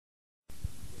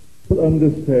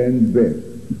understand best,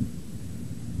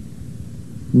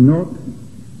 not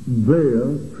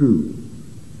their truth,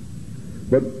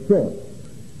 but thoughts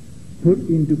put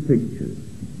into pictures.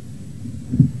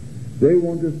 They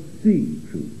want to see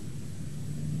truth.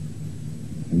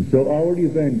 And so our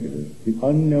evangelists, the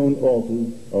unknown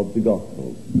authors of the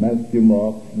Gospels, Matthew,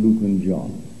 Mark, Luke, and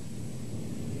John,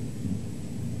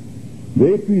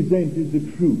 they presented the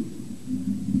truth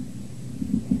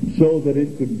so that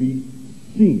it could be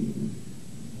seen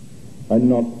and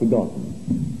not forgotten.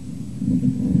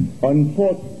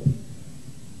 Unfortunately,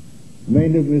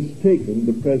 many have mistaken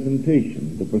the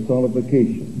presentation, the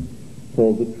personification,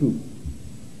 for the truth.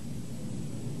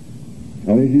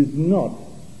 And it is not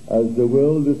as the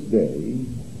world this day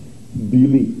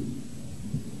believes.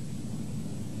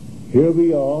 Here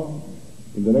we are,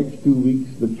 in the next 2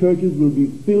 weeks, the churches will be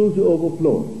filled to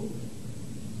overflowing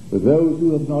with those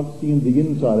who have not seen the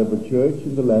inside of a church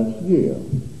in the last year.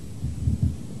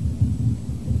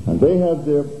 And they have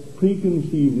their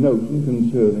preconceived notion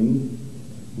concerning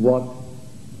what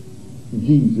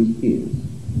Jesus is.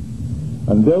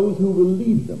 And those who will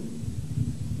lead them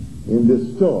in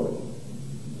this story,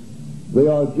 they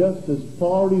are just as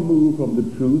far removed from the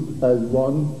truth as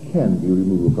one can be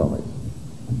removed from it.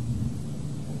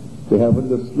 They haven't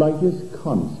the slightest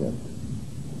concept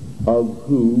of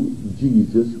who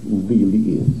Jesus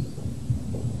really is.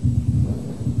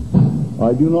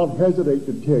 I do not hesitate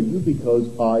to tell you because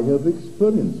I have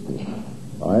experienced it.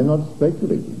 I am not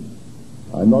speculating.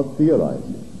 I am not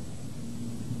theorizing.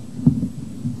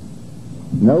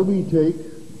 Now we take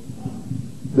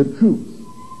the truth.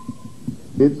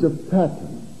 It's a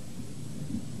pattern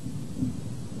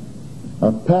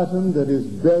that is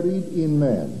buried in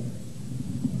man.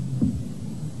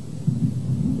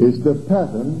 It's the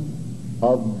pattern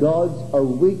of God's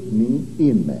awakening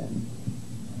in man.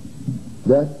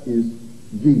 That is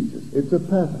Jesus. It's a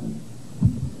pattern.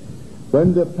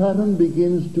 When the pattern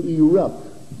begins to erupt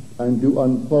and to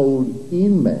unfold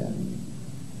in man,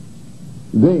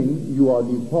 then you are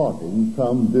departing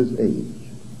from this age.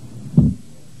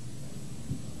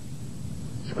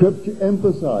 Scripture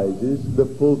emphasizes the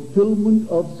fulfillment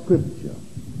of Scripture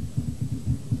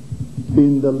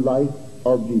in the life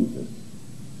of Jesus.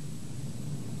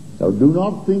 Now, do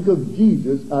not think of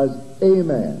Jesus as a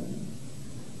man.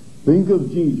 Think of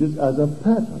Jesus as a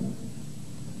pattern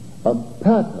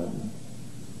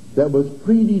that was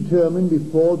predetermined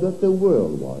before that the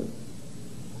world was,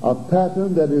 a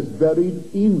pattern that is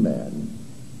buried in man,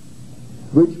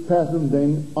 which pattern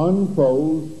then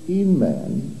unfolds in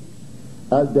man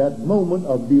at that moment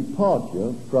of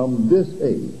departure from this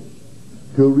age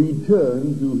to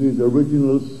return to his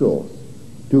original source,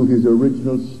 to his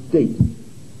original state,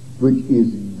 which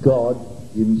is God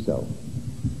himself.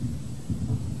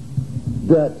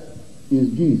 That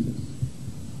is Jesus.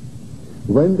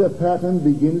 When the pattern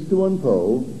begins to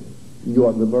unfold, you are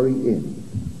at the very end.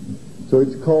 So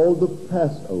it's called the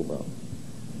Passover.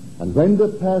 And when the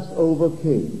Passover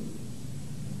came,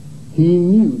 he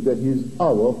knew that his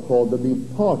hour for the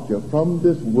departure from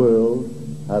this world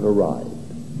had arrived.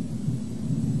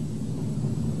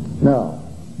 Now,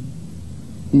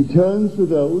 he turns to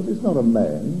those, it's not a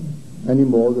man any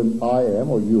more than I am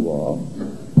or you are,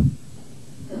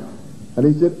 and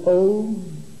he said, "O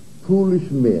foolish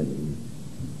men,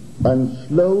 and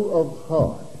slow of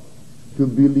heart to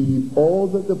believe all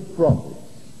that the prophets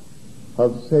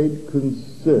have said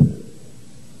concerning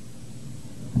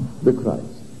the Christ."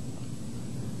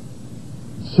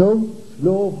 So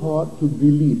slow of heart to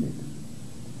believe it.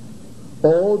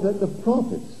 All that the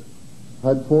prophets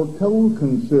had foretold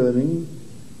concerning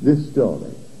this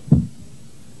story.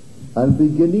 And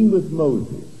beginning with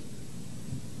Moses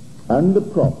and the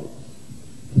prophets,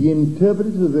 he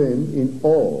interpreted to them in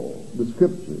all the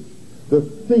scriptures the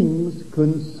things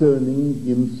concerning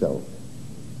himself.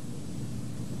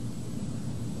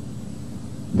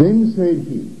 Then said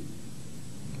he,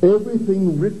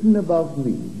 "Everything written about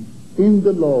me in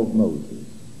the law of Moses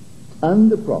and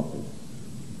the prophets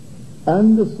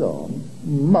and the Psalms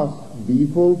must be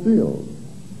fulfilled."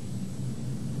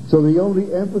 So the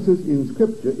only emphasis in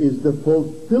Scripture is the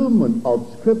fulfillment of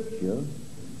Scripture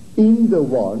in the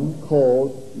one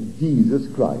called Jesus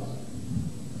Christ.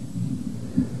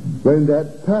 When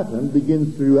that pattern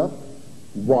begins to erupt,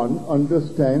 one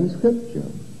understands Scripture.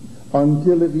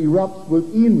 Until it erupts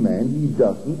within man, he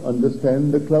doesn't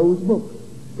understand the closed book.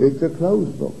 It's a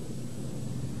closed book.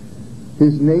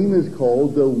 His name is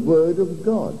called the Word of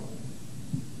God.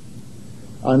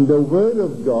 And the Word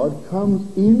of God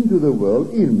comes into the world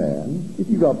in man, it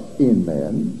erupts in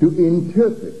man, to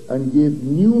interpret and give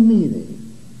new meaning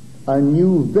and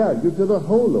new value to the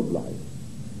whole of life.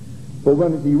 But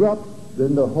when it erupts,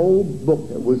 then the whole book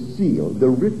that was sealed, the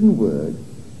written word,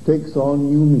 takes on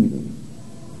new meaning.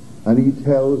 And he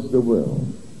tells the world.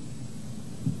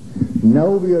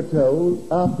 Now we are told,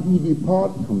 after he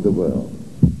departs from the world,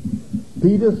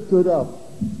 Peter stood up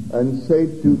and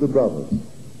said to the brothers,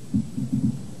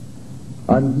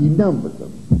 and he numbered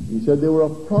them. He said there were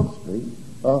approximately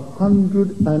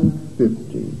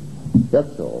 150.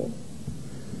 That's all.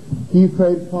 He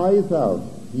fed 5,000.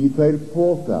 He fed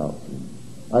 4,000.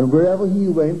 And wherever he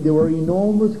went, there were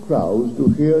enormous crowds to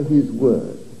hear his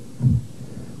word.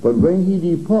 But when he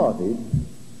departed,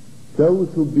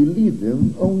 those who believed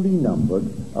him only numbered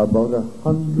about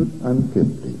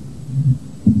 150.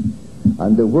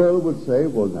 And the world would say,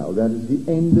 well, now that is the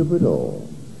end of it all.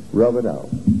 Rub it out.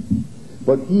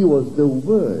 But he was the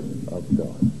Word of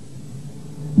God.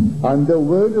 And the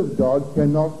Word of God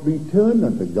cannot return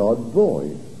unto God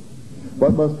void,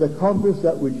 but must accomplish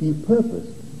that which he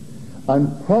purposed,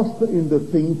 and prosper in the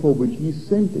thing for which he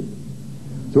sent it.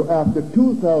 So after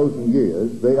 2,000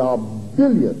 years, there are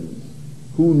billions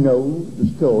who know the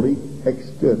story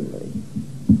externally.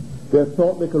 They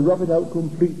thought they could rub it out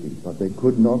completely, but they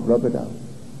could not rub it out.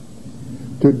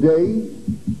 Today,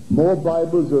 more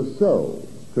Bibles are sold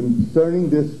concerning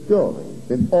this story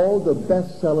than all the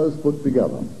bestsellers put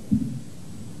together.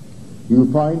 You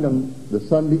find on the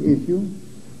Sunday issue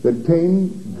the 10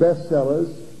 bestsellers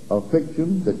of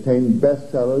fiction, the 10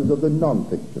 bestsellers of the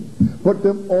non-fiction. Put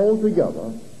them all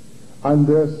together, and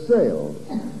their sales,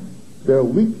 their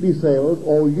weekly sales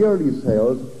or yearly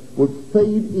sales, would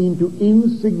fade into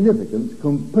insignificance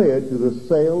compared to the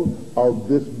sale of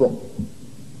this book,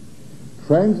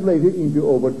 translated into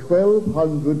over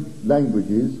 1,200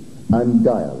 languages and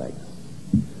dialects.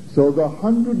 So the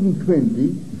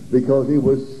 120, because it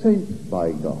was sent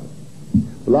by God.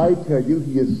 Well, I tell you,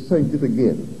 he has sent it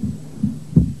again.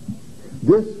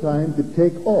 This time to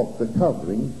take off the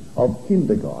covering of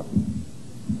kindergarten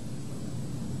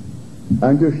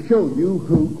and to show you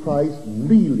who Christ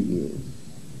really is.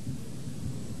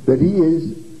 That he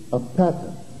is a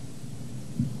pattern.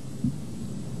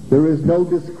 There is no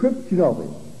description of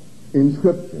him in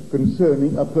Scripture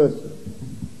concerning a person.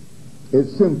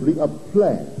 It's simply a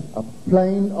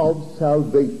plan of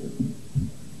salvation.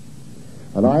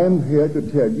 And I am here to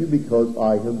tell you because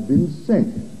I have been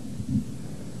sent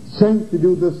to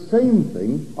do the same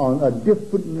thing on a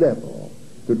different level,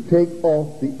 to take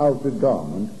off the outer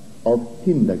garment of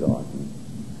kindergarten.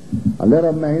 And let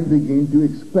a man begin to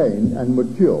explain and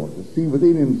mature, to see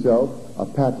within himself a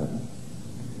pattern,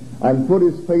 and put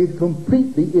his faith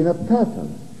completely in a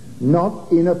pattern,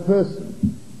 not in a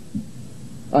person,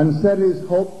 and set his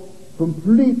hope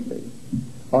completely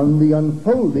on the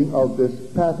unfolding of this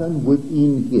pattern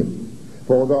within him.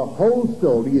 For the whole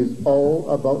story is all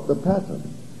about the pattern,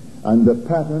 and the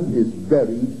pattern is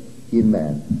buried in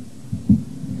man.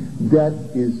 That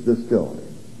is the story.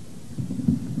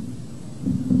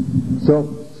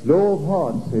 So, slow of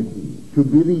heart, said he, to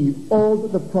believe all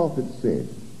that the prophet said.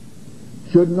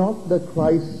 Should not the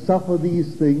Christ suffer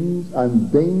these things and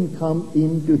then come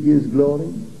into his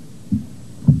glory?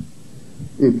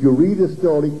 If you read the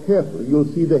story carefully, you'll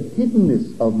see the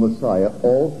hiddenness of Messiah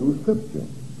all through Scripture.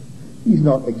 He's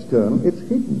not external, it's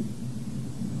hidden.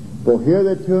 For here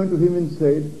they turned to him and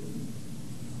said,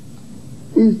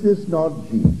 is this not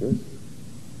Jesus,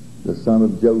 the son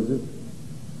of Joseph,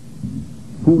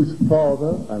 whose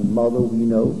father and mother we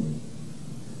know?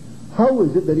 How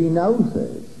is it that he now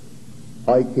says,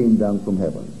 I came down from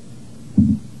heaven?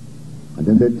 And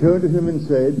then they turned to him and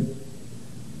said,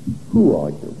 who are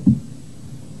you?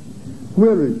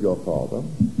 Where is your father?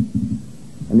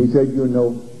 And he said, you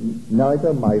know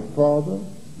neither my father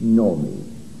nor me.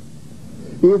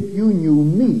 If you knew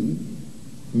me,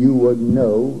 you would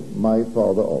know my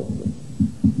Father also.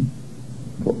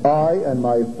 For I and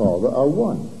my Father are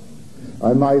one.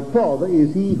 And my Father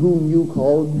is he whom you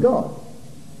call God.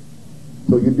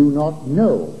 So you do not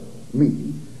know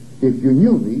me. If you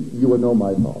knew me, you would know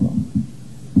my Father.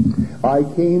 I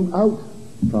came out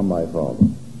from my Father,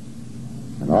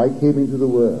 and I came into the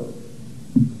world.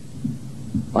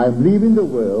 I am leaving the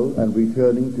world and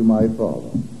returning to my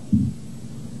Father.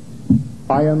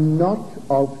 I am not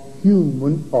of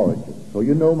human origin. So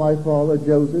you know my father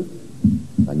Joseph,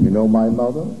 and you know my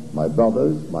mother, my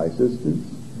brothers, my sisters,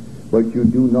 but you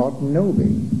do not know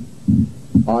me.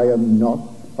 I am not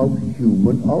of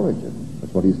human origin.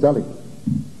 That's what he's telling you.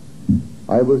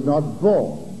 I was not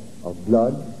born of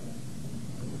blood,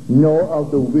 nor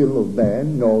of the will of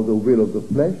man, nor the will of the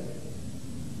flesh,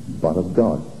 but of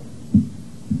God.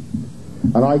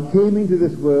 And I came into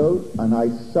this world and I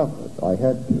suffered. I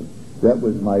had to. That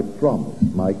was my promise,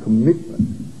 my commitment.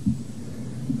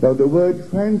 Now the word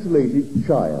translated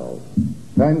child,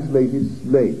 translated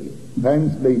slave,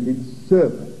 translated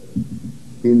servant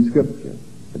in Scripture,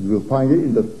 and we will find it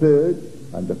in the 3rd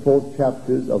and the 4th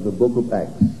chapters of the book of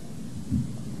Acts,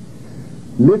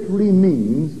 literally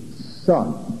means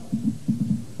son.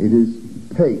 It is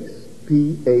Pais,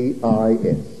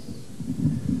 P-A-I-S.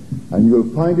 And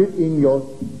you'll find it in your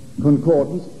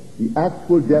concordance. The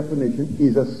actual definition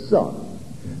is a son,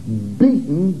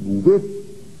 beaten with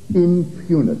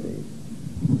impunity.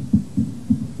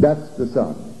 That's the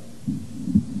son.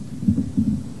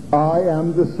 I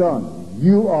am the son.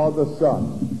 You are the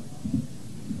son.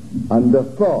 And the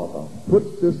Father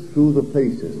puts us through the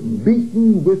paces,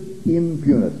 beaten with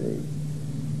impunity,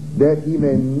 that he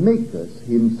may make us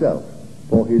himself.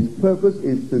 For his purpose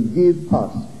is to give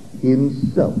us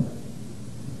himself.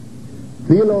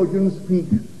 Theologians speak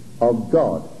of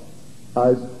God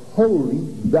as holy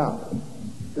thou.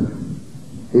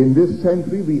 In this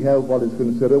century we have what is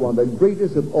considered one of the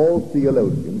greatest of all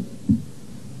theologians,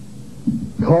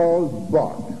 called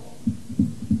Barth.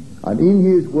 And in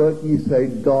his work he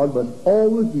said God must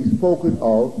always be spoken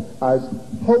of as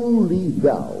holy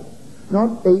thou.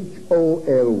 Not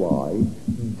H-O-L-Y,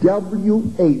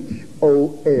 W-H-O-L-L-Y.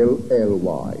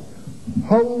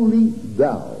 Holy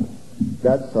thou.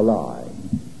 That's a lie.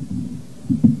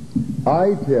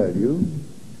 I tell you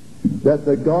that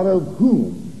the God of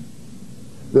whom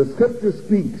the Scripture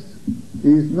speaks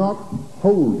is not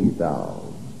holy thou,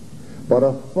 but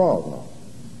a Father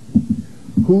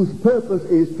whose purpose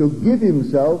is to give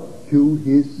himself to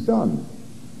his Son.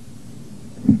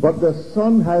 But the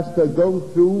Son has to go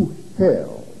through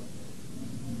hell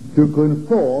to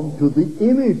conform to the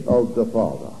image of the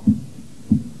Father,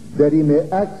 that he may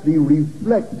actually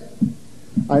reflect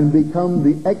and become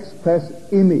the express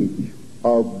image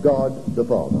of God the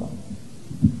Father.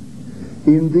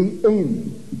 In the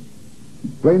end,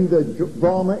 when the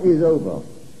drama is over,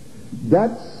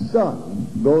 that Son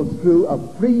goes through a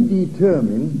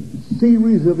predetermined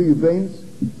series of events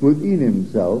within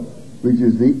himself, which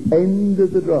is the end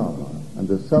of the drama, and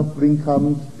the suffering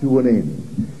comes to an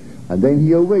end. And then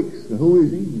he awakes. And who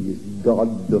is he? He is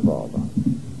God the Father.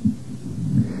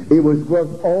 It was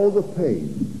worth all the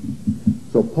pain.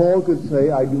 So Paul could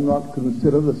say, I do not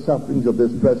consider the sufferings of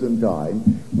this present time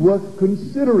worth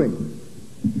considering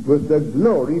with the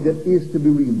glory that is to be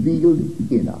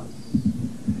revealed in us.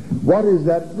 What is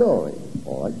that glory?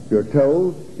 All right, you're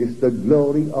told it's the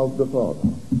glory of the Father.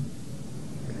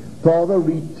 Father,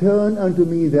 return unto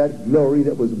me that glory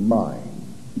that was mine,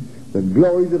 the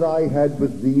glory that I had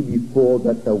with thee before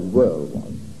that the world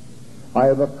was. I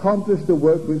have accomplished the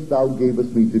work which thou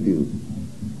gavest me to do.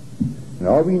 And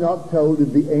are we not told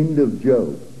at the end of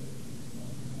Job,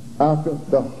 after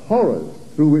the horrors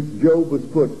through which Job was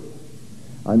put,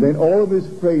 and then all of his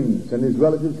friends and his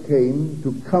relatives came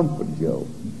to comfort Job?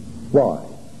 Why?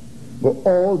 For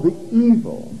all the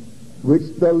evil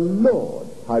which the Lord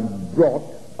had brought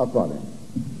upon him.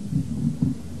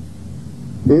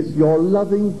 It's your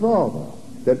loving Father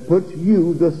that puts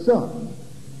you, the Son,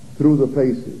 through the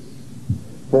paces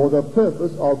for the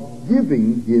purpose of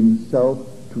giving himself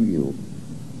to you.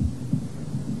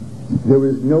 There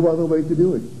is no other way to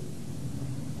do it.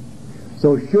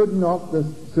 So should not the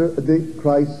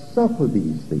Christ suffer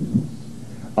these things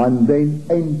and then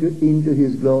enter into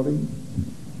his glory?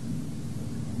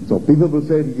 So people will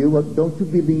say to you, well, don't you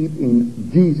believe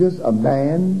in Jesus, a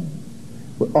man?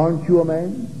 Well, aren't you a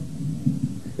man?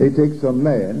 It takes a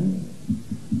man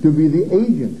to be the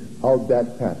agent of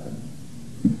that pattern.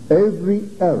 Every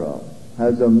error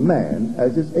has a man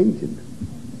as its agent,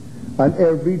 and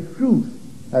every truth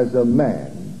has a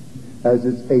man as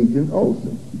its agent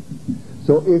also.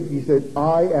 So if he said,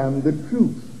 I am the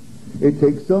truth, it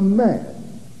takes a man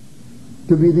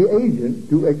to be the agent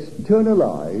to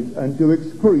externalize and to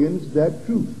experience that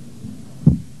truth.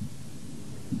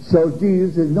 So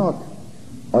Jesus is not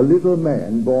a little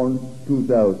man born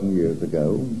 2,000 years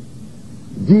ago.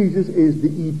 Jesus is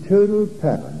the eternal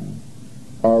pattern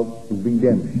of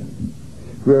redemption,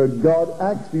 where God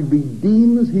actually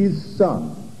redeems his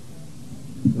Son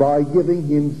by giving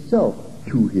himself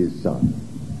to his Son.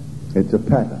 It's a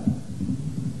pattern.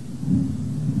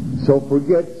 So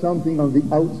forget something on the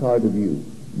outside of you.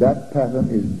 That pattern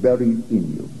is buried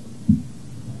in you.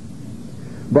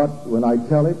 But when I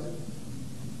tell it,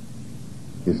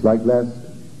 it's like last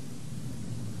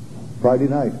Friday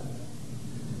night.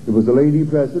 There was a lady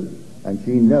present, and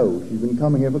she knows she's been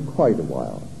coming here for quite a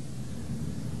while.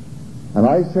 And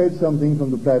I said something from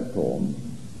the platform,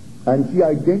 and she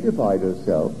identified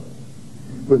herself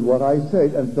with what I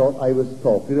said and thought I was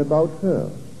talking about her.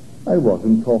 I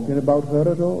wasn't talking about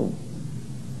her at all.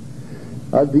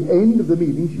 At the end of the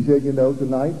meeting, she said, you know,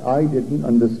 tonight I didn't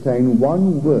understand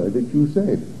one word that you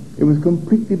said. It was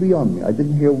completely beyond me. I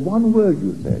didn't hear one word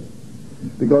you said.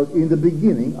 Because in the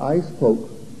beginning, I spoke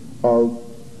of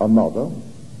a mother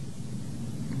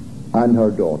and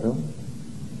her daughter,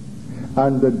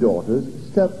 and the daughter's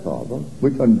stepfather,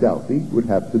 which undoubtedly would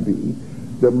have to be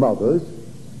the mother's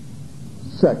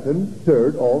second,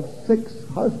 third, or sixth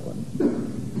husband.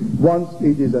 Once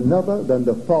it is another than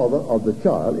the father of the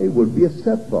child, it would be a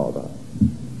stepfather.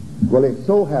 Well, it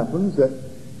so happens that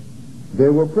they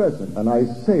were present, and I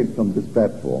said from this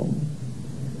platform,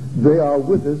 they are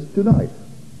with us tonight.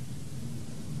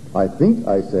 I think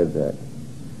I said that.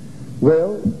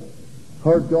 Well,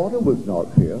 her daughter was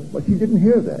not here, but she didn't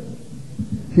hear that.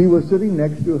 She was sitting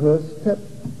next to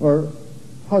her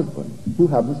husband, who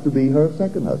happens to be her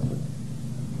second husband.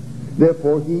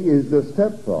 Therefore, he is the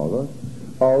stepfather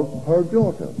of her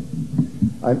daughter.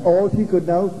 And all she could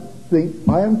now think,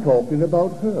 I am talking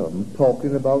about her. I'm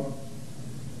talking about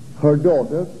her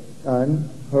daughter and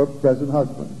her present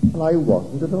husband. And I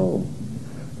wasn't at all.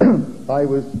 I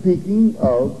was speaking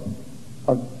of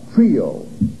a trio,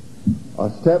 a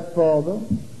stepfather,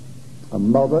 a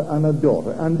mother, and a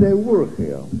daughter. And they were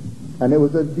here. And it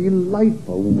was a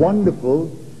delightful,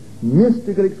 wonderful,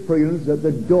 mystical experience that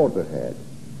the daughter had.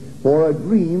 For a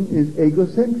dream is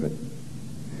egocentric.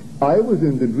 I was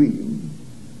in the dream,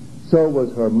 so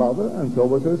was her mother, and so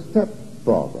was her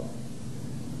stepfather.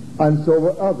 And so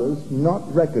were others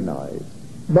not recognized.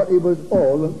 But it was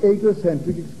all an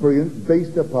egocentric experience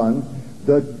based upon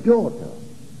the daughter,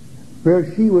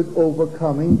 where she was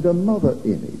overcoming the mother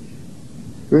image,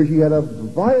 where she had a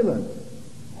violent,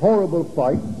 horrible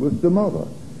fight with the mother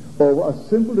over a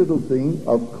simple little thing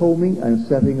of combing and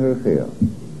setting her hair.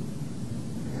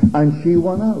 And she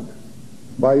won out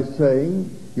by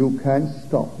saying, you can't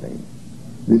stop me.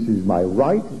 This is my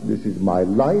right, this is my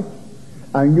life,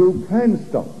 and you can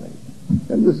stop me.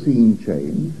 Then the scene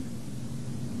changed,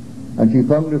 and she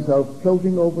found herself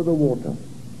floating over the water,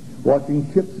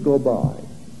 watching ships go by.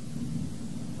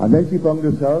 And then she found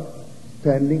herself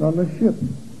standing on a ship.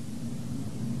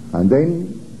 And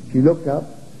then she looked up,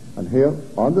 and here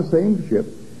on the same ship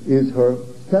is her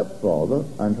stepfather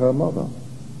and her mother.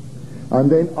 And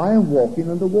then I am walking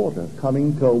on the water,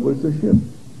 coming towards the ship.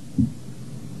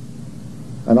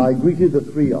 And I greeted the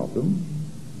three of them.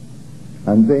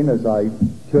 And then as I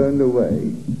turned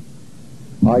away,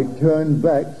 I turned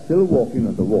back, still walking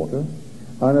on the water,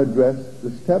 and addressed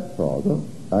the stepfather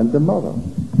and the mother.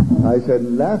 I said,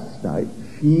 last night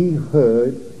she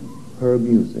heard her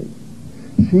music.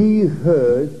 She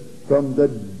heard from the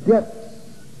depths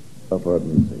of her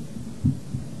music.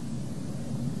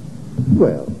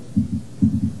 Well,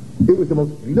 it was the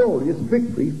most glorious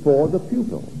victory for the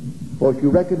pupil, for she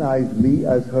recognized me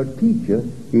as her teacher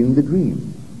in the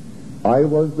dream. I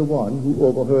was the one who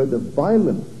overheard the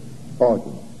violent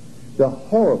argument, the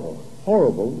horrible,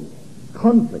 horrible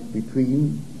conflict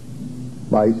between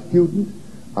my student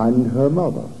and her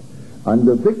mother, and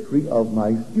the victory of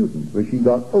my student, where she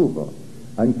got over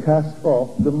and cast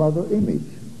off the mother image.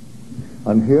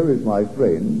 And here is my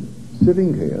friend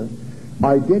sitting here,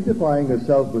 identifying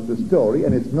herself with the story,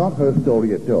 and it's not her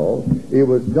story at all. It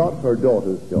was not her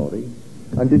daughter's story,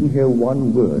 and didn't hear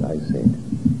one word I said.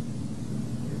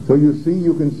 So you see,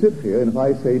 you can sit here, and if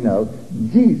I say now,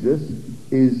 Jesus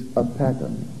is a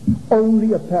pattern,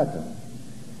 only a pattern,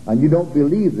 and you don't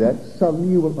believe that,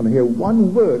 suddenly you will want to hear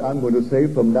one word I'm going to say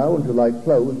from now until I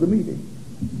close the meeting.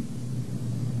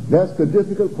 That's the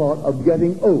difficult part of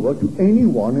getting over to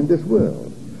anyone in this world.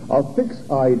 A fixed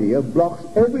idea blocks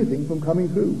everything from coming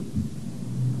through.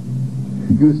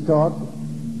 You start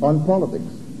on politics,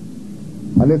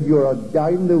 and if you're a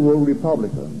dyed-in-the-wool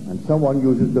Republican and someone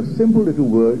uses the simple little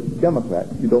word Democrat,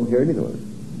 you don't hear any words.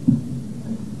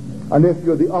 And if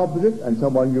you're the opposite and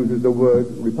someone uses the word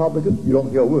Republican, you don't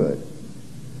hear a word.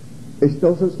 It's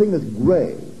no such thing as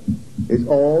gray. It's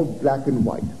all black and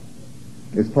white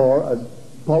as far as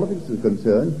politics is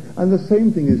concerned, and the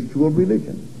same thing is true of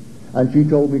religion. And she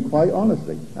told me quite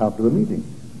honestly after the meeting.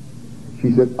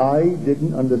 She said, I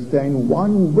didn't understand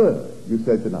one word you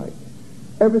said tonight.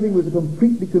 Everything was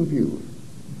completely confused.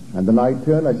 And then I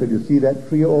turned, I said, you see that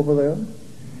trio over there?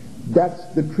 That's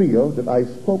the trio that I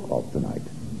spoke of tonight.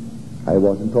 I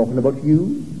wasn't talking about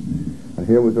you. And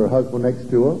here was her husband next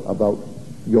to her, about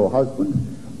your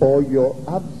husband or your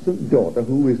absent daughter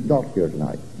who is not here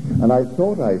tonight. And I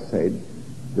thought I said,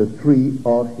 the three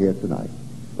are here tonight.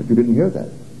 But you didn't hear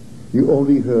that. You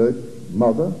only heard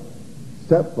mother,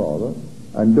 stepfather,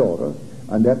 and daughter,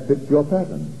 and that fits your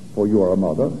pattern. For you are a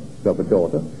mother, you have a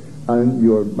daughter, and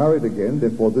you're married again,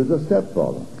 therefore there's a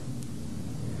stepfather.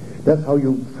 That's how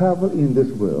you travel in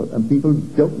this world, and people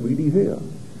don't really hear.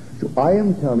 So I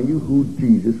am telling you who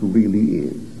Jesus really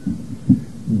is.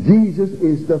 Jesus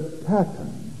is the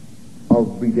pattern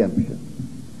of redemption.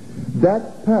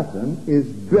 That pattern is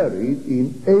buried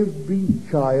in every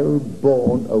child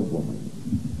born of woman.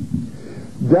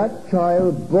 That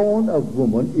child born of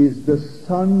woman is the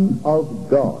Son of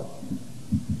God.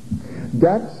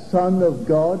 That Son of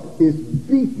God is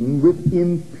beaten with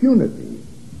impunity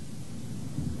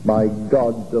by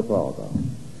God the Father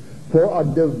for a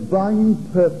divine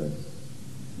purpose.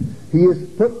 He is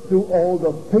put through all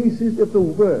the paces of the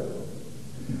world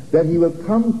that he will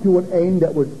come to an end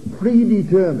that was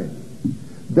predetermined.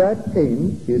 That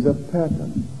end is a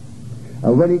pattern.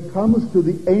 And when he comes to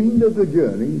the end of the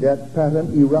journey, that pattern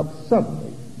erupts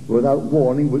suddenly, without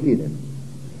warning, within him.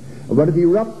 And when it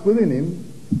erupts within him,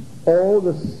 all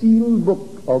the sealed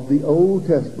book of the Old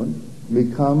Testament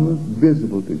becomes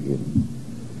visible to him.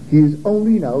 He is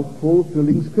only now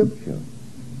fulfilling Scripture.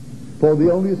 For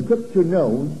the only Scripture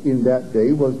known in that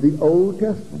day was the Old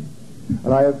Testament.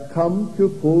 And I have come to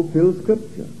fulfill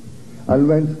Scripture. And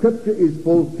when Scripture is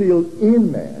fulfilled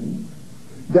in man,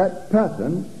 that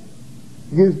pattern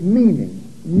gives meaning,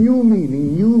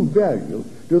 new value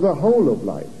to the whole of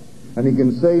life. And he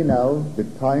can say now, the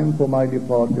time for my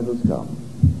departure has come.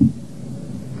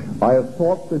 I have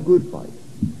fought the good fight.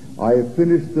 I have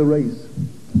finished the race.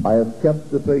 I have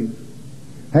kept the faith.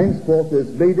 Henceforth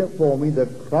is laid up for me the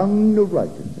crown of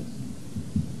righteousness.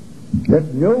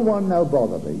 Let no one now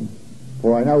bother me,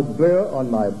 for I now bear on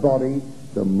my body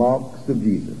the marks of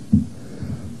Jesus.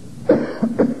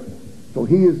 So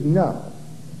he is now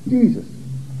Jesus.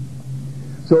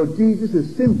 So Jesus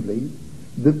is simply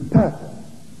the pattern.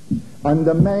 And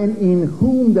the man in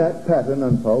whom that pattern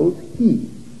unfolds, he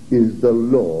is the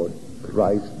Lord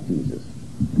Christ Jesus.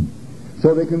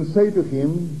 So they can say to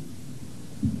him,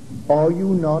 are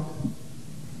you not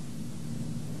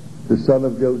the son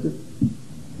of Joseph?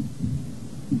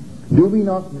 Do we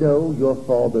not know your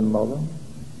father and mother?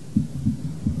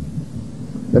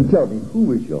 Then tell me,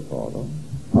 who is your father?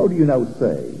 How do you now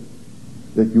say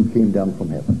that you came down from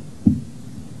heaven?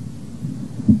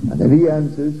 And then he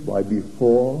answers, why,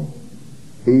 before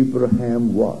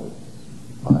Abraham was,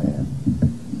 I am.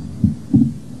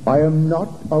 I am not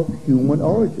of human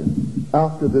origin.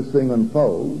 After this thing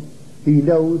unfolds, he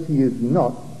knows he is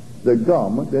not the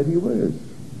garment that he wears.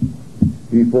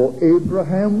 Before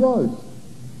Abraham was,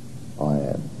 I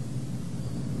am.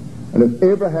 And if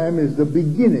Abraham is the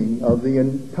beginning of the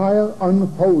entire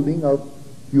unfolding of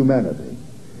humanity,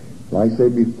 I say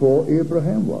before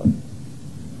Abraham was,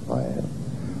 I am.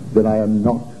 Then I am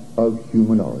not of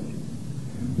human origin.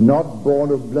 Not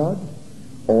born of blood,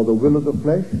 or the will of the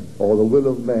flesh, or the will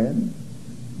of man,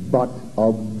 but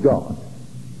of God.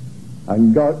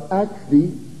 And God actually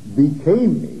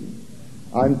became me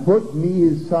and put me,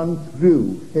 his son,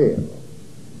 through hell,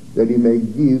 that he may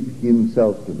give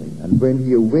himself to me. And when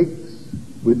he awakes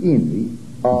within me,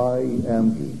 I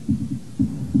am he.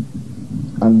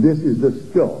 And this is the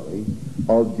story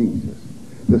of Jesus.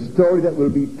 The story that will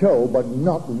be told, but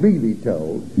not really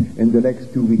told, in the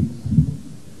next 2 weeks.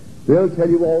 They'll tell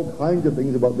you all kinds of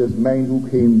things about this man who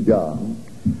came down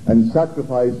and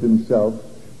sacrificed himself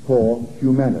for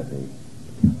humanity.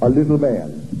 A little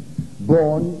man,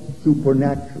 born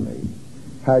supernaturally,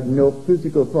 had no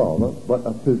physical father but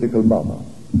a physical mother.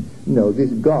 No,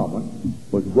 this garment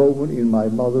was woven in my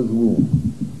mother's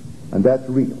womb, and that's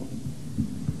real.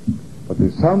 But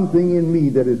there's something in me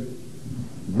that is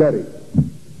buried.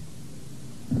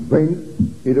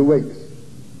 When it awakes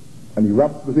and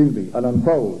erupts within me and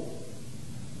unfolds,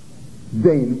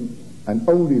 then and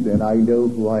only then I know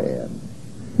who I am.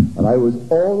 And I was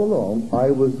all along,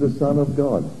 I was the Son of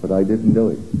God, but I didn't know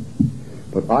it.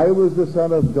 But I was the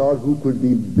Son of God who could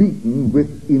be beaten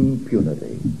with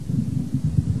impunity.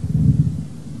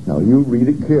 Now you read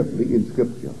it carefully in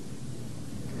Scripture.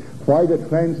 Why the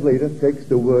translator takes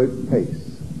the word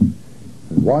pace.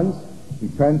 And once he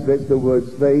translates the word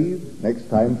slave, next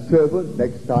time servant,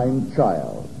 next time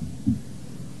child.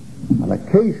 And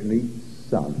occasionally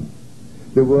son.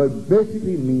 The word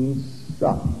basically means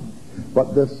son,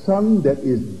 but the son that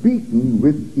is beaten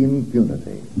with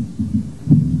impunity.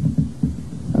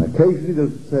 And occasionally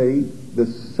they'll say the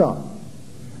son,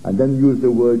 and then use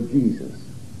the word Jesus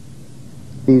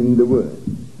in the word.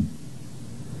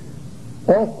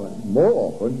 Often, more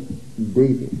often,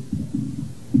 David.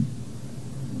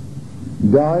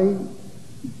 Thy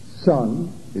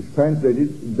son is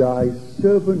translated, thy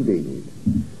servant David,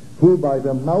 who by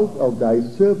the mouth of thy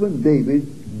servant David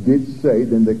did say,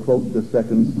 then they quote the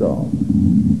second psalm,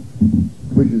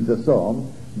 which is the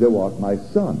psalm, thou art my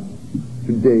son.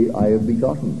 today I have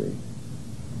begotten thee.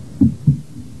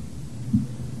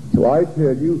 So I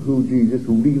tell you who Jesus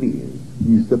really is.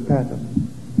 He's the pattern.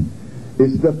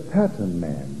 It's the pattern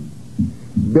man,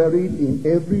 buried in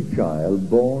every child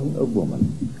born of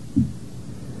woman.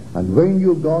 And when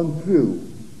you've gone through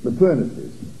the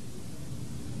furnaces,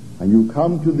 and you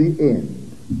come to the end,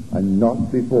 and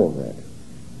not before that,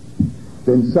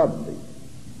 then suddenly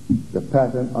the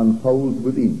pattern unfolds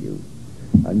within you,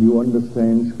 and you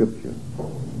understand Scripture.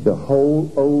 The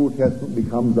whole Old Testament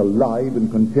becomes alive and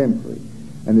contemporary,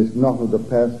 and it's not of the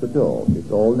past at all.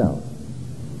 It's all now.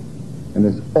 And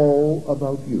it's all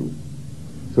about you.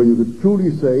 So you could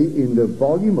truly say in the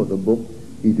volume of the book,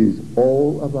 it is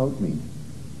all about me.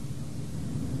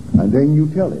 And then you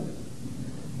tell it.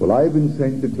 Well, I've been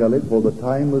sent to tell it, for the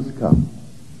time has come.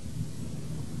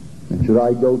 And should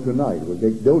I go tonight, it will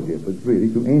make no difference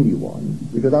really to anyone,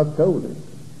 because I've told it.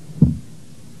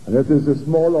 And if there's a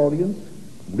small audience,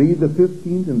 read the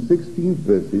 15th and 16th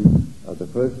verses of the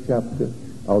first chapter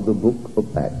of the book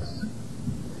of Acts.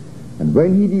 And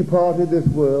when he departed this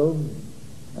world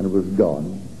and was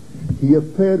gone, he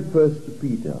appeared first to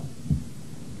Peter,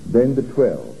 then the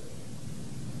 12,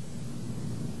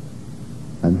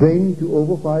 and then to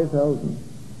over 5,000,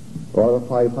 or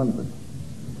 500.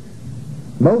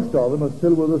 Most of them are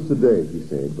still with us today, he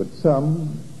said, but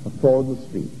some have fallen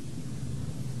asleep.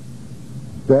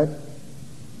 That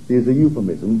is a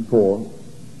euphemism for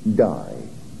die.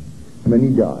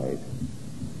 Many died,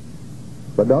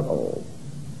 but not all.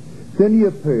 Then he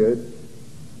appeared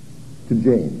to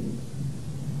James,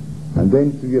 and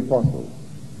then to the apostles,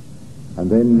 and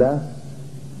then last,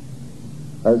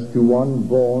 as to one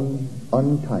born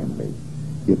untimely,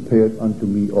 he appeared unto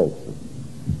me also.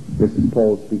 This is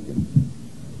Paul speaking.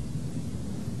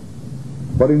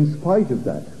 But in spite of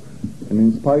that, and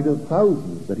in spite of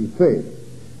thousands that he fed,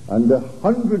 and the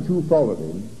hundreds who followed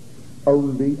him,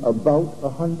 only about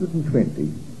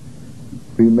 120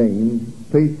 remained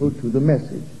faithful to the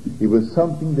message. It was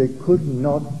something they could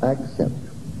not accept.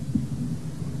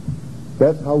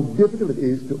 That's how difficult it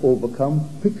is to overcome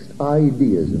fixed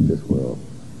ideas in this world.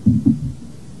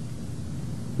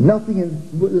 Nothing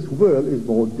in this world is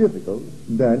more difficult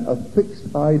than a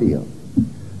fixed idea.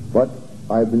 But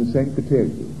I've been sent to tell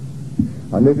you.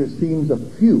 And if it seems a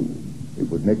few, it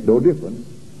would make no difference.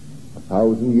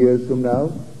 1,000 years from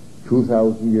now,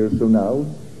 2,000 years from now,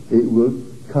 it will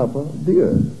cover the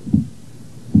earth.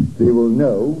 They will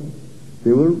know,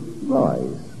 they will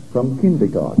rise from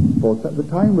kindergarten, for the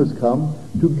time has come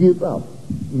to give up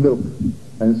milk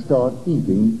and start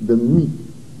eating the meat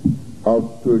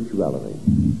of spirituality.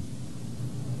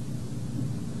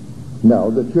 Now,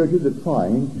 the churches are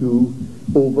trying to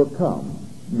overcome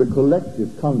the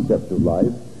collective concept of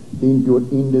life into an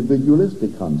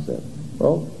individualistic concept.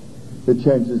 Well, the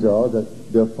chances are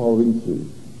that they're following through.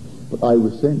 But I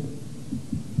was sent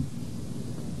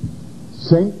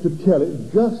to tell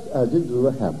it just as it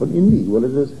will happen in me. Well,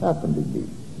 it has happened in me.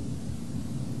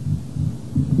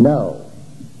 Now,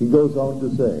 he goes on to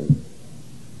say,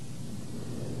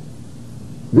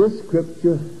 this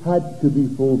scripture had to be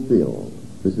fulfilled.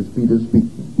 This is Peter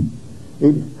speaking.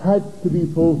 It had to be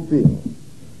fulfilled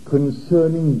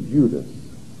concerning Judas,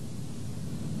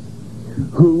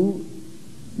 who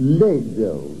led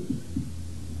those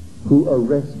who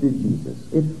arrested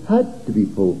Jesus. It had to be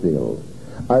fulfilled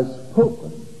as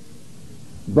spoken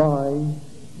by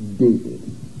David.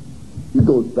 He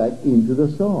goes back into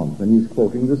the Psalms, and he's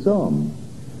quoting the Psalms.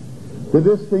 That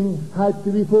this thing had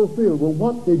to be fulfilled. Well,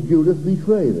 what did Judas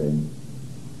betray then?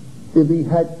 If he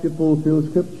had to fulfill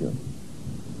Scripture,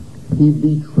 he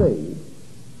betrayed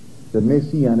the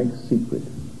messianic secret.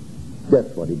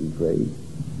 That's what he betrayed.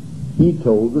 He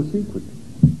told the secret.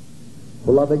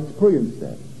 Well, I've experienced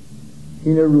that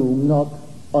in a room not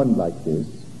unlike this.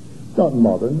 Not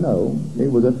modern, no. It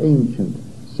was an ancient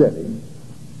setting,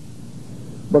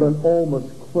 but an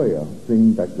almost queer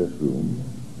thing like this room.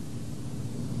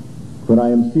 When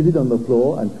I am seated on the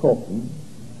floor and talking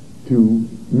to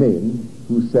men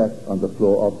who sat on the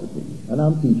floor opposite me, and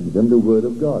I'm teaching them the Word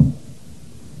of God.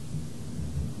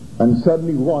 And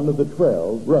suddenly one of the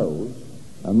 12 rose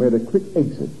and made a quick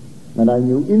exit, and I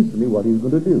knew instantly what he was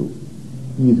going to do.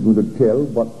 He's going to tell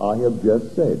what I have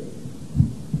just said.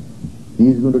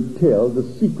 He's going to tell the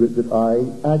secret that I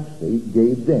actually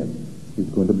gave them. He's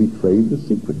going to betray the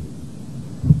secret.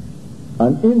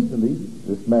 And instantly,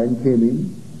 this man came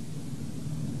in,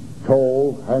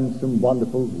 tall, handsome,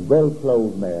 wonderful,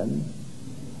 well-clothed man,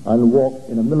 and walked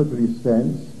in a military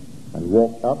stance, and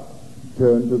walked up,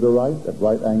 turned to the right at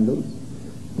right angles,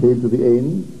 came to the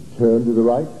end, turned to the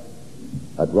right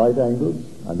at right angles,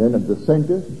 and then at the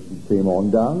center, he came on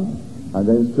down, and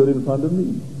then stood in front of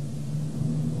me.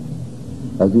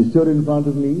 As he stood in front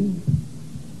of me,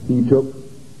 he took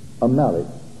a mallet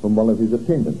from one of his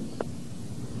attendants,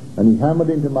 and he hammered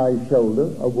into my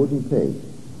shoulder a wooden peg.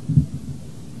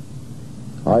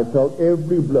 I felt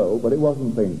every blow, but it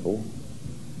wasn't painful.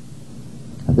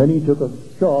 And then he took a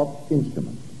sharp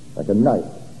instrument, like a knife,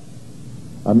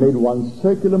 and made one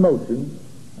circular motion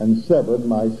and severed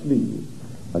my sleeve,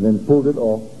 and then pulled it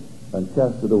off and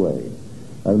cast it away.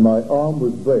 And my arm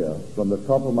was bare from the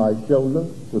top of my shoulder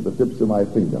to the tips of my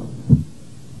finger.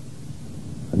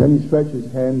 And then he stretched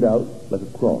his hand out like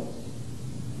a cross.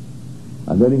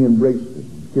 And then he embraced me,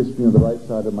 kissed me on the right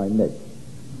side of my neck.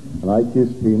 And I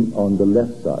kissed him on the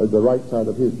left side, the right side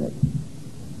of his neck.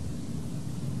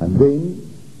 And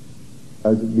then,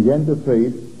 as it began to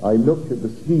fade, I looked at the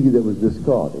sleeve that was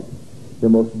discarded, the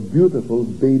most beautiful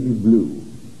baby blue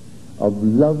of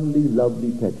lovely,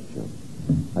 lovely texture.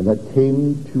 And that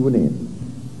came to an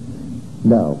end.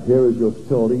 Now, here is your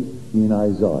story in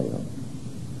Isaiah.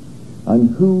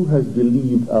 And who has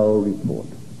believed our report?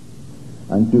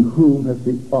 And to whom has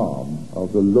the arm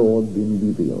of the Lord been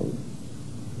revealed?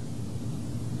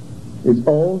 It's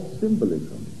all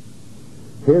symbolism.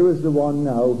 Here is the one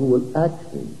now who will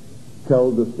actually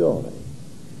tell the story.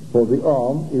 For the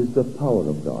arm is the power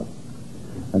of God.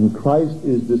 And Christ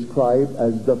is described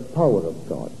as the power of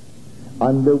God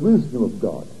and the wisdom of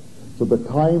God. So the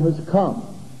time has come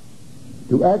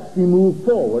to actually move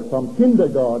forward from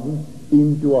kindergarten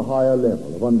into a higher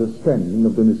level of understanding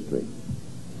of the mystery.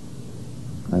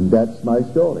 And that's my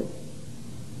story.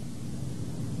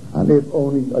 And if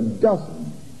only a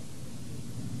dozen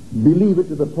believe it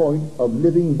to the point of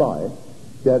living by it,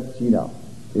 that's enough.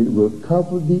 It will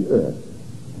cover the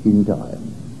earth in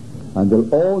time. And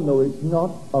they'll all know it's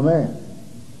not a man,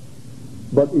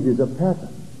 but it is a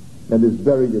pattern that is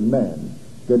buried in man,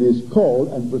 that is called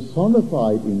and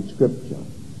personified in Scripture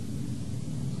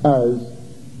as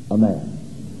a man.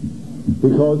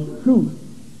 Because truth,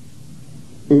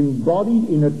 embodied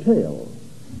in a tale,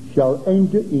 shall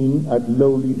enter in at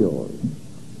lowly doors.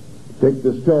 Take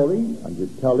the story and you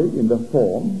tell it in the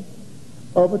form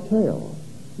of a tale,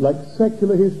 like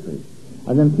secular history,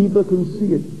 and then people can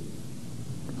see it.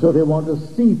 So they want to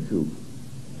see truth.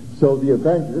 So the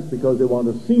evangelists, because they want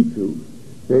to see truth,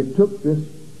 they took this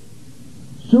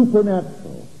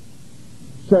supernatural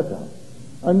setup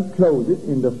and clothed it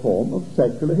in the form of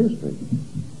secular history.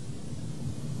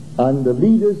 And the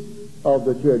leaders of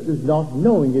the churches, not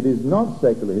knowing it is not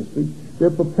secular history, they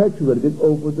perpetuated it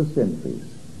over the centuries.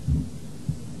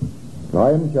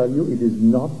 I am telling you, it is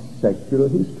not secular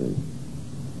history.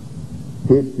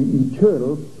 It's the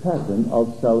eternal pattern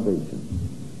of salvation.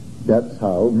 That's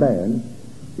how man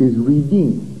is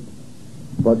redeemed.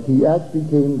 But he actually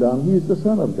came down. He is the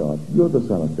Son of God. You're the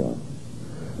Son of God.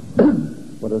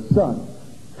 But a son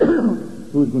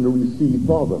who is going to receive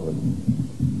fatherhood.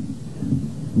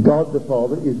 God the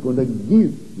Father is going to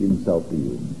give himself to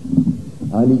you.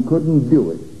 And he couldn't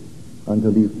do it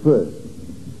until he first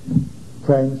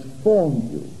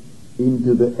transformed you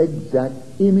into the exact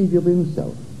image of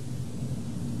himself.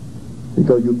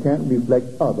 Because you can't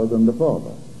reflect other than the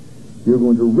Father. You're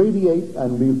going to radiate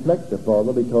and reflect the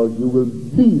Father because you will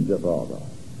be the Father.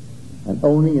 And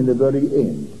only in the very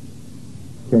end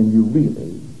can you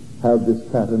really have this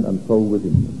pattern unfold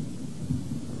within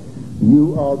you.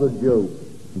 You are the Job.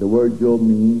 The word Job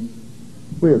means,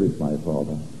 where is my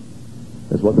Father?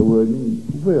 That's what the word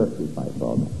means. Where is my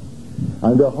Father?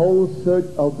 And the whole search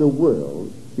of the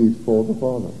world is for the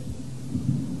Father.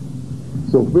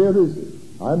 So where is he?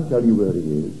 I'm telling you where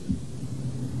he is.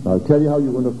 I'll tell you how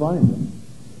you're going to find him.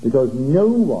 Because no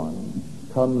one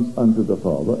comes unto the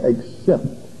Father except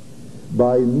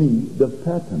by me, the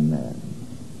pattern man.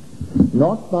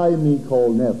 Not by me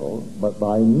called Neville, but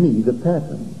by me, the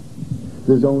pattern.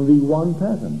 There's only one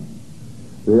pattern.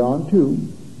 There aren't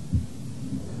two.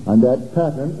 And that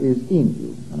pattern is in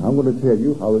you. And I'm going to tell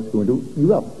you how it's going to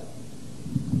erupt.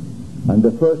 And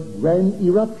the first grand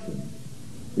eruption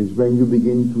is when you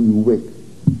begin to awake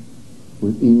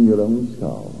within your own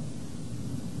skull.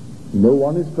 No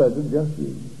one is present, just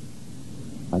you.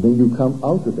 And then you come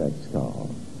out of that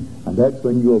skull. And that's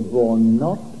when you are born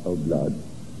not of blood,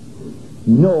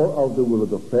 nor of the will of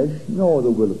the flesh, nor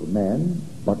the will of man,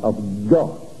 but of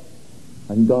God.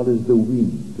 And God is the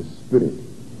wind, the Spirit.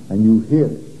 And you hear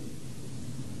it.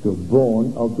 You're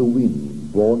born of the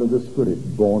wind, born of the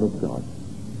Spirit, born of God.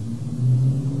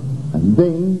 And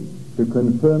then, to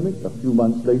confirm it a few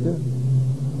months later,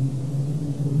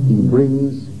 he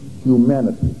brings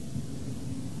humanity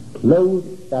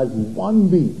clothed as one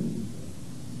being,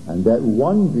 and that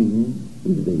one being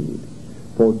is David.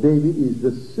 For David is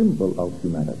the symbol of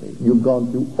humanity. You've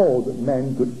gone through all that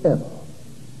man could ever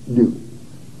do.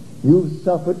 You've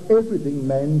suffered everything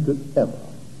man could ever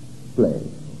play.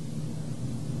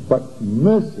 But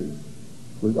mercy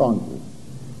was on you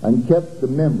and kept the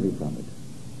memory from it.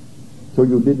 So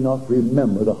you did not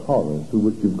remember the horrors through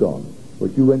which you've gone,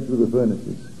 but you went through the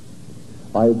furnaces.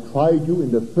 I have tried you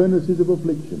in the furnaces of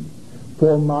affliction.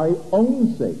 For my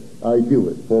own sake I do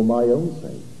it, for my own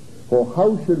sake. For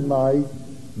how should my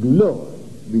glory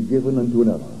be given unto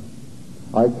another?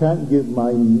 I can't give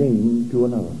my name to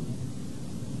another.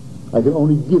 I can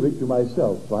only give it to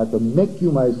myself. So I have to make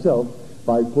you myself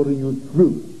by putting you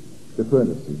through the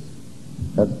furnaces.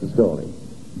 That's the story.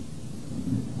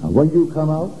 And when you come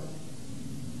out,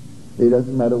 it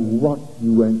doesn't matter what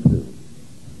you went through.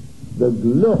 The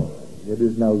glory that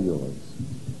is now yours,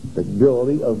 the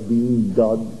glory of being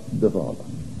God the Father.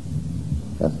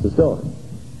 That's the story.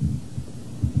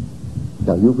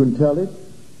 Now you can tell it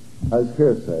as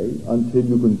hearsay until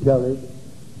you can tell it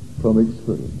from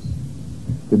experience.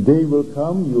 The day will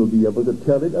come you will be able to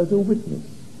tell it as a witness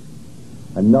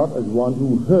and not as one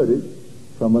who heard it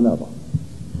from another.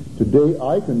 Today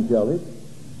I can tell it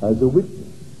as a witness,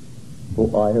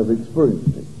 for I have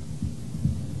experienced it.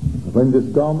 When this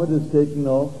garment is taken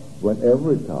off,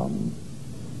 whenever it comes,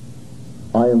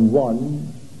 I am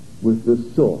one with the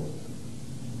source,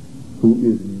 who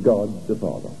is God the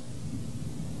Father.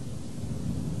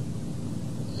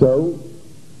 So,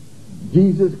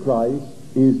 Jesus Christ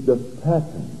is the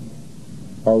pattern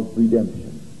of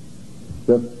redemption.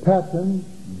 The pattern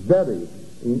buried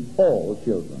in all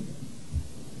children,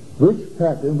 which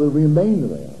pattern will remain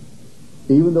there,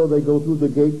 even though they go through the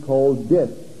gate called death.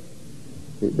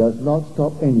 It does not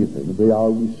stop anything. They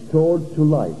are restored to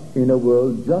life in a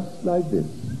world just like this.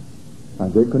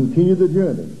 And they continue the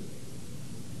journey,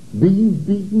 being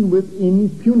beaten with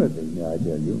impunity, may I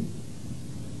tell you,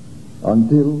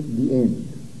 until the end.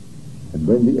 And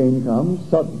when the end comes,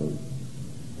 suddenly,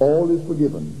 all is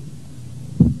forgiven.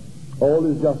 All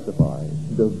is justified.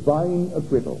 Divine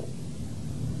acquittal.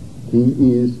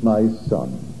 He is my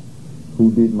Son,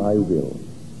 who did my will.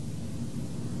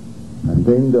 And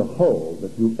then the whole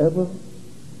that you ever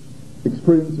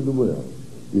experience in the world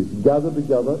is gathered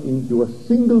together into a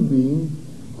single being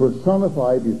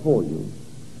personified before you,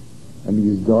 and he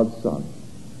is God's Son,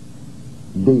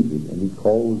 David, and he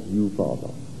calls you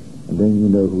Father. And then you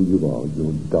know who you are.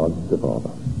 You're God the Father.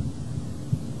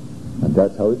 And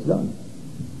that's how it's done.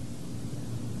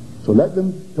 So let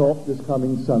them talk this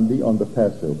coming Sunday on the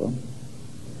Passover.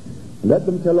 Let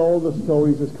them tell all the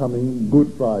stories that's coming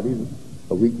Good Friday,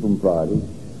 a week from Friday,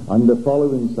 and the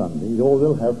following Sunday. All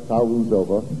they'll have thousands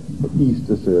over for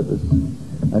Easter service.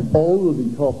 And all will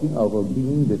be talking of a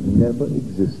being that never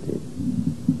existed.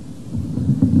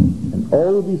 And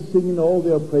all will be singing all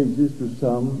their praises to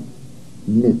some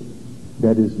myth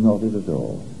that is not it at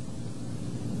all.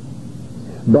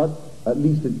 But at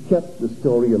least it kept the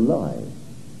story alive.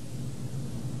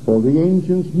 For the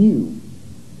ancients knew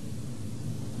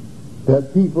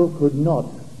that people could not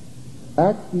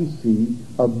actually see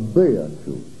a bare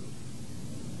truth.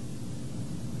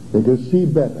 They could see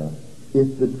better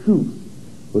if the truth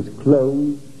was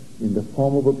clothed in the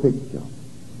form of a picture.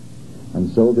 And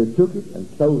so they took it and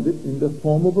clothed it in the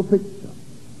form of a picture.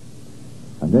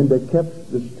 And then they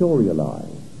kept the story alive.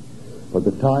 But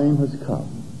the time has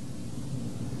come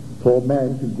for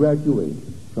man to graduate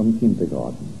from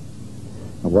kindergarten.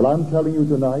 And what I'm telling you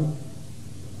tonight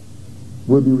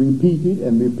will be repeated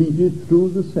and repeated through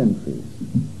the centuries.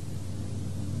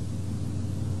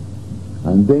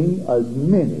 And then as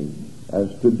many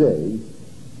as today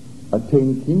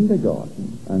attend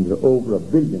kindergarten, and there are over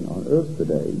 1 billion on earth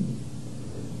today,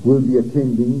 will be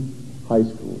attending high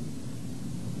school.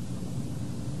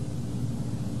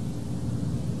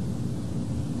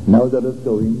 Now let us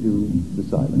go into the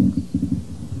silence.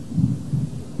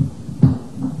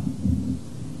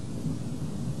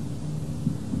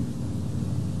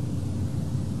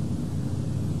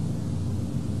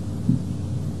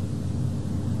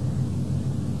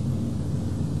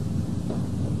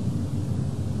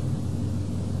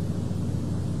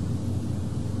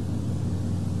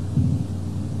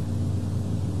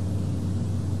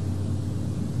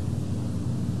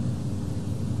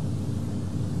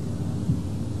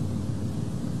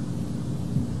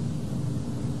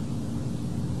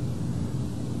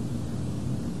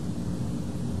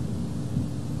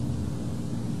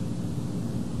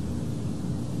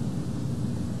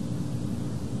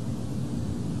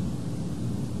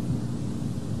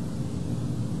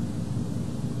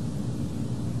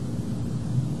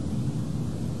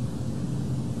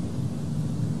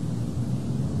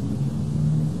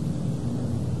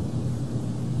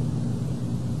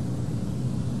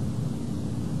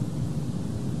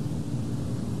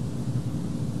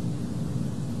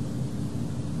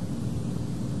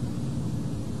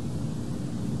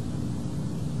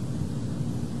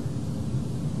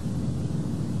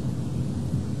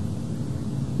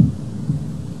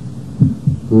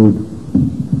 Good.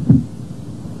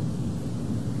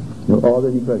 Now, are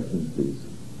there any questions, please?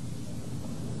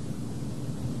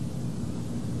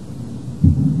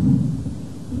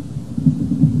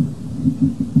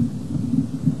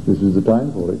 This is the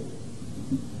time for it.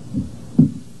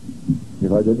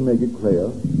 If I didn't make it clear,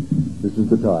 this is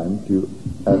the time to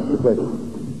ask the question.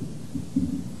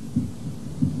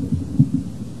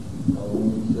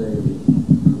 When you say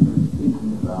you're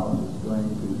speaking about is going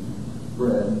to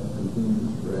spread, continue to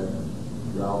spread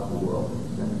throughout the world for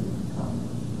centuries to come.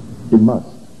 It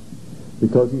must,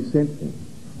 because he sent me.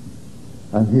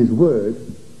 And his word,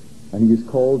 and he is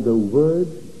called the Word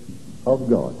of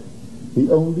God. He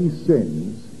only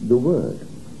sends the Word.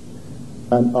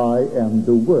 And I am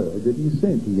the Word that he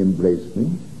sent. He embraced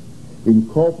me,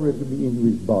 incorporated me into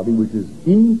his body, which is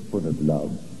infinite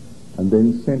love, and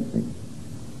then sent me.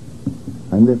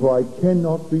 And therefore I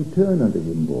cannot return unto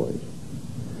him void.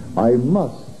 I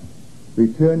must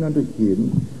return unto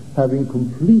him having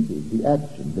completed the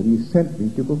action that he sent me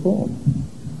to perform.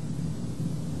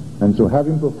 And so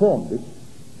having performed it,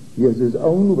 he has his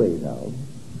own way now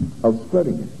of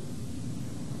spreading it.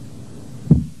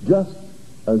 Just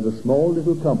as a small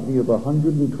little company of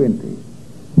 120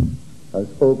 has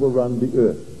overrun the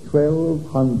earth,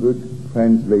 1,200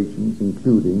 translations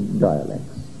including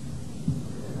dialects,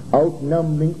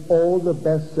 outnumbering all the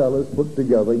bestsellers put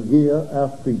together year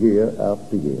after year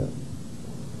after year.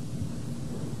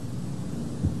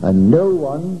 And no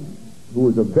one who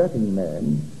is a betting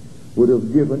man would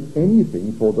have given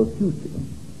anything for the future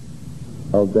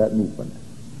of that movement.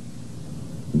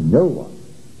 No one.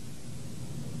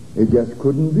 It just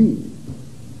couldn't be.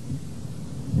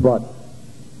 But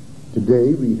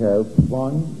today we have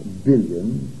 1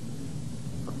 billion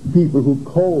people who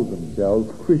call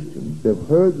themselves Christians. They've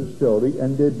heard the story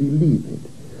and they believe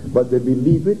it. But they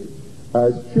believe it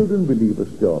as children believe a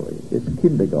story. It's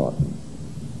kindergarten.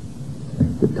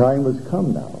 The time has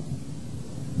come now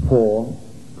for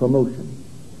promotion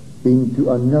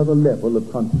into another level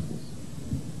of consciousness,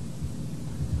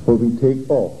 where we take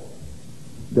off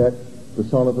that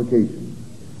personification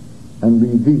and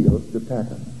reveal the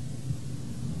pattern.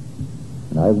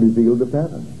 And I've revealed the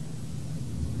pattern.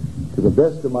 To the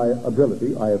best of my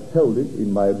ability, I have told it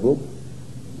in my book,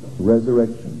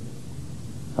 Resurrection,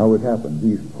 how it happened,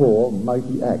 these 4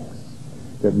 mighty acts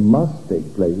that must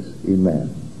take place in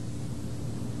man.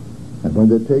 And when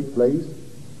they take place,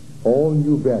 all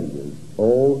new values,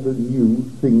 all the new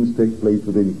things take place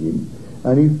within him,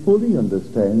 and he fully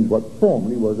understands what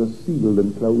formerly was a sealed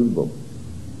and closed book.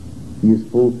 He has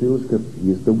fulfilled Scripture.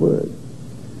 He is the Word.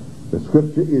 The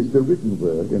Scripture is the written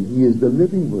Word, and he is the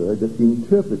living Word that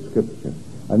interprets Scripture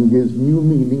and gives new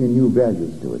meaning and new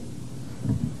values to it.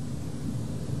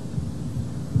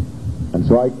 And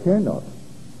so I cannot,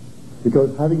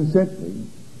 because having sent me,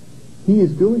 he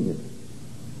is doing it.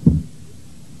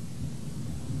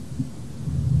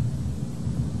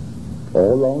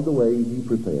 All along the way he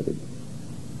prepared it.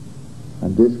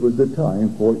 And this was the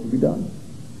time for it to be done.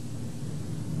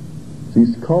 See,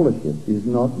 scholarship is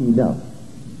not enough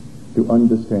to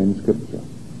understand Scripture.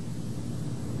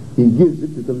 He gives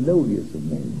it to the lowliest of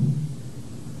men,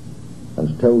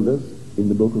 as told us in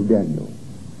the book of Daniel.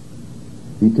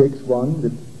 He takes one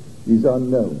that is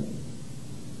unknown,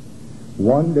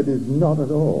 one that is not at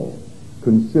all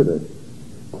considered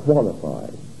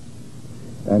qualified,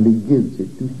 and he gives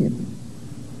it to him.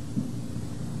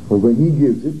 For when he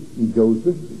gives it, he goes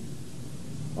with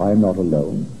it. I am not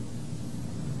alone.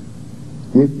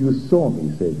 If you saw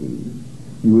me, said he,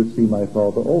 you would see my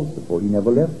Father also, for he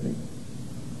never left me.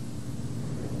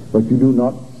 But you do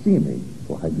not see me,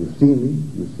 for had you seen me,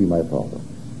 you see my Father.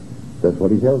 That's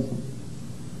what he tells them.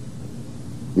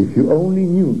 If you only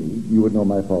knew me, you would know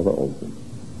my Father also.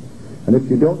 And if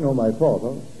you don't know my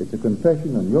Father, it's a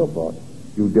confession on your part,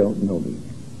 you don't know me.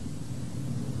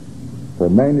 For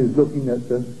man is looking at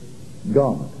the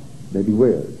garment that he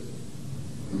wears.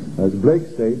 As Blake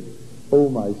said, "O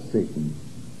my Satan,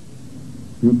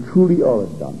 you truly are a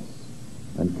dunce,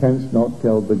 and canst not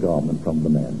tell the garment from the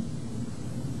man."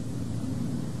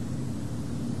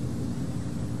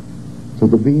 So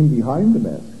the being behind the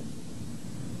mask,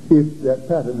 if that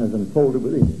pattern has unfolded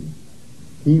within him,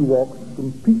 he walks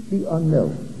completely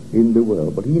unknown in the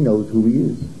world, but he knows who he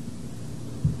is.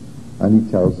 And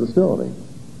he tells the story.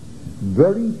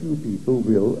 Very few people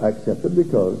will accept it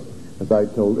because, as I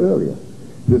told earlier,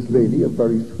 this lady, a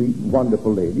very sweet,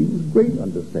 wonderful lady, with great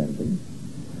understanding,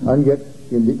 and yet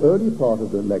in the early part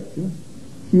of the lecture,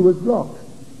 she was blocked.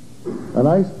 And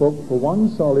I spoke for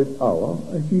 1 solid hour,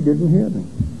 and she didn't hear me.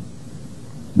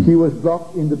 She was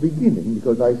blocked in the beginning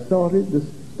because I started the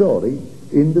story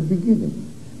in the beginning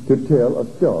to tell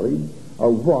a story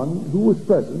of one who was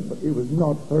present, but it was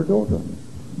not her daughter.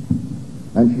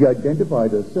 And she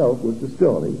identified herself with the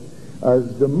story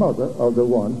as the mother of the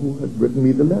one who had written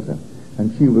me the letter.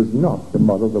 And she was not the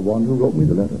mother of the one who wrote me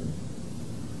the letter.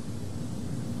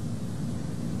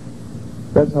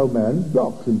 That's how man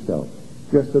blocks himself.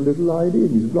 Just a little idea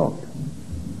and he's blocked.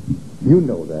 You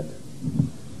know that.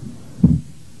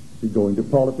 You go into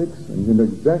politics and you know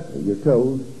exactly, you're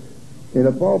told in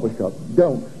a barbershop,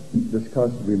 don't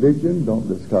discuss religion, don't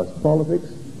discuss politics,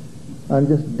 and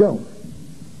just don't.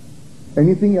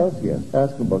 Anything else, yes.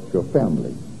 Ask about your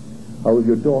family. How is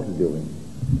your daughter doing?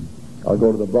 I'll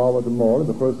go to the barber tomorrow.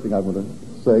 The first thing I'm going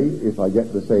to say, if I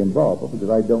get the same barber, because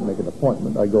I don't make an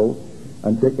appointment, I go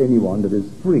and take anyone that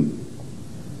is free.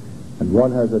 And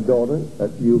one has a daughter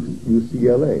at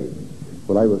UCLA.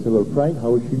 Well, I will say, well, Frank,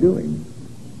 how is she doing?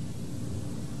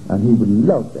 And he would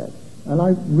love that. And I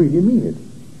really mean it.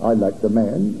 I like the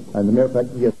man, and the mere fact,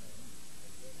 yes.